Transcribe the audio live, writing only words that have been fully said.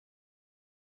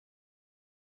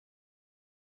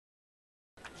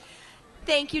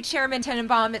Thank you, Chairman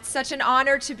Tenenbaum. It's such an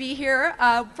honor to be here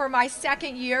for my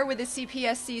second year with the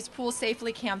CPSC's Pool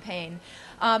Safely campaign.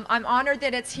 I'm honored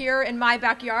that it's here in my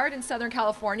backyard in Southern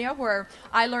California, where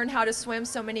I learned how to swim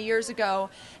so many years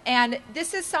ago. And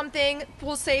this is something,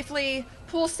 pool safety,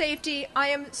 I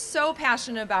am so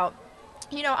passionate about.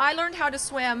 You know, I learned how to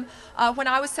swim when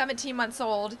I was 17 months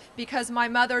old because my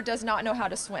mother does not know how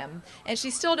to swim, and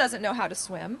she still doesn't know how to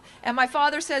swim. And my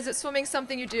father says that swimming's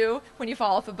something you do when you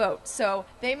fall off a boat. So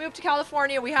they moved to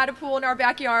California. We had a pool in our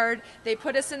backyard. They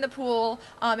put us in the pool,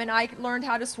 and I learned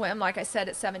how to swim, like I said,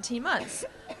 at 17 months.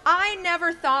 I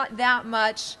never thought that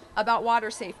much about water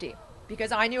safety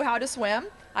because I knew how to swim.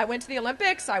 I went to the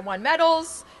Olympics. I won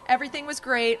medals. Everything was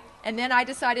great. And then I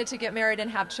decided to get married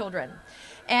and have children.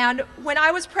 And when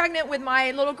I was pregnant with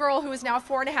my little girl, who is now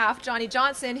 4.5, Johnny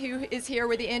Johnson, who is here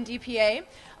with the NDPA,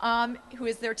 who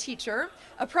is their teacher,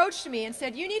 approached me and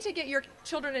said, "You need to get your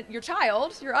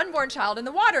unborn child, in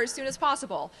the water as soon as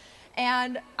possible."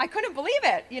 And I couldn't believe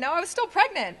it. You know, I was still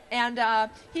pregnant. And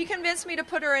he convinced me to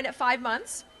put her in at 5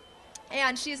 months.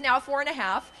 And she's now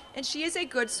 4.5, and she is a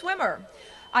good swimmer.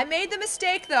 I made the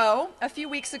mistake, though, a few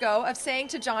weeks ago of saying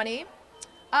to Johnny,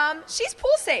 "She's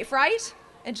pool safe, right?"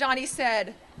 And Johnny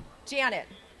said, "Janet,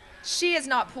 she is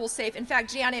not pool safe. In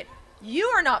fact, Janet, you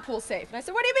are not pool safe." And I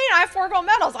said, "What do you mean? I have 4 gold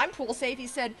medals. I'm pool safe." He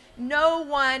said, "No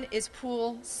one is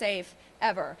pool safe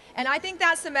ever." And I think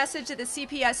that's the message that the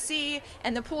CPSC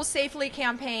and the Pool Safely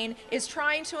campaign is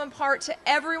trying to impart to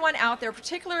everyone out there,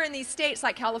 particularly in these states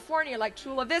like California, like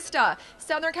Chula Vista,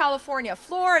 Southern California,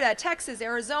 Florida, Texas,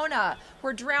 Arizona,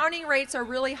 where drowning rates are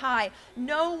really high.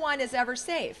 No one is ever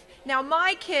safe. Now,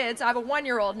 my kids, I have a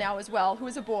 1-year-old now as well, who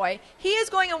is a boy. He is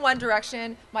going in one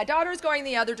direction. My daughter is going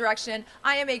the other direction.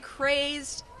 I am a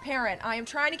crazed parent. I am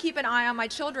trying to keep an eye on my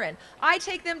children. I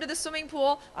take them to the swimming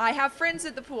pool. I have friends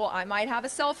at the pool. I might have a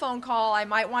cell phone call. I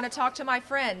might want to talk to my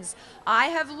friends. I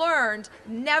have learned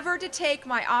never to take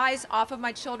my eyes off of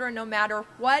my children no matter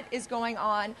what is going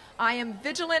on. I am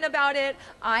vigilant about it.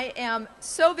 I am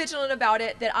so vigilant about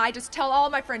it that I just tell all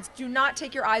of my friends, do not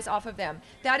take your eyes off of them.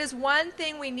 That is one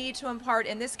thing we need to impart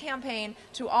in this campaign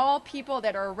to all people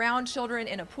that are around children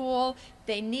in a pool.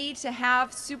 They need to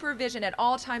have supervision at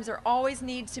all times. There always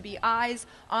needs to be eyes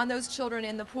on those children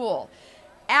in the pool.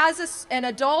 As an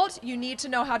adult, you need to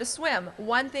know how to swim.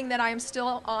 One thing that I am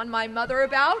still on my mother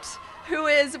about, who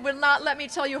will not let me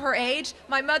tell you her age.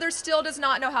 My mother still does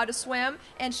not know how to swim,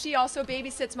 and she also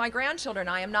babysits my grandchildren.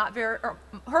 I am not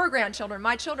her grandchildren,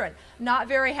 my children, not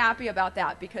very happy about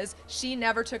that because she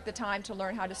never took the time to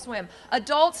learn how to swim.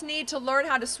 Adults need to learn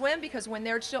how to swim because when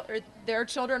their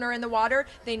children are in the water,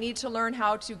 they need to learn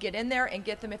how to get in there and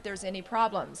get them if there's any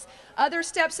problems. Other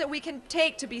steps that we can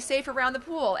take to be safe around the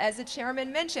pool, as the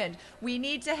chairman mentioned, we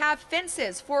need to have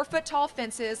fences, 4-foot tall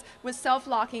fences with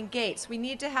self-locking gates. We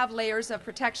need to have layers of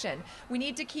protection. We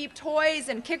need to keep toys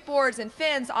and kickboards and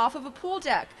fins off of a pool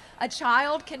deck. A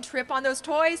child can trip on those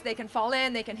toys, they can fall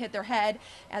in, they can hit their head.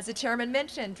 As the chairman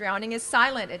mentioned, drowning is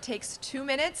silent. It takes 2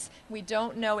 minutes. We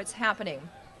don't know it's happening.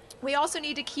 We also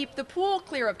need to keep the pool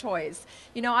clear of toys.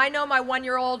 You know, I know my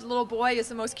 1-year-old little boy is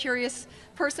the most curious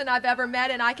person I've ever met,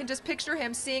 and I can just picture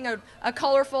him seeing a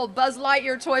colorful Buzz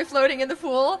Lightyear toy floating in the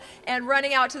pool and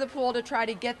running out to the pool to try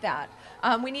to get that.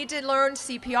 We need to learn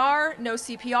CPR, no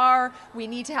CPR. We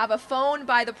need to have a phone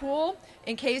by the pool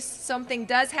in case something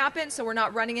does happen, so we're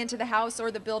not running into the house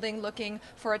or the building looking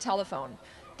for a telephone.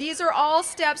 These are all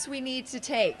steps we need to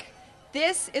take.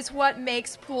 This is what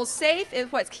makes pools safe, is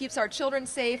what keeps our children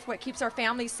safe, what keeps our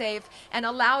families safe, and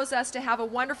allows us to have a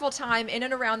wonderful time in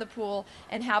and around the pool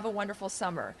and have a wonderful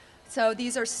summer. So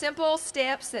these are simple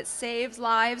steps that save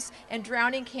lives, and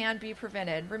drowning can be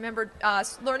prevented. Remember,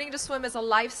 learning to swim is a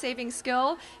life-saving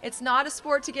skill. It's not a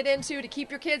sport to get into to keep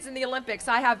your kids in the Olympics.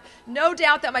 I have no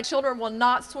doubt that my children will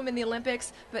not swim in the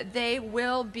Olympics, but they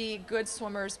will be good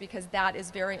swimmers because that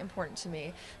is very important to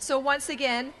me. So once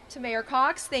again, to Mayor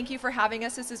Cox, thank you for having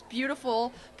us. This is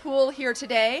beautiful pool here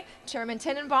today. Chairman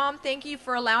Tenenbaum, thank you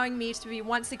for allowing me to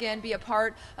once again be a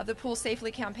part of the Pool Safely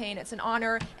campaign. It's an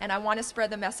honor, and I want to spread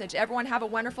the message. Everyone have a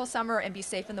wonderful summer and be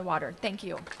safe in the water. Thank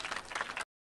you.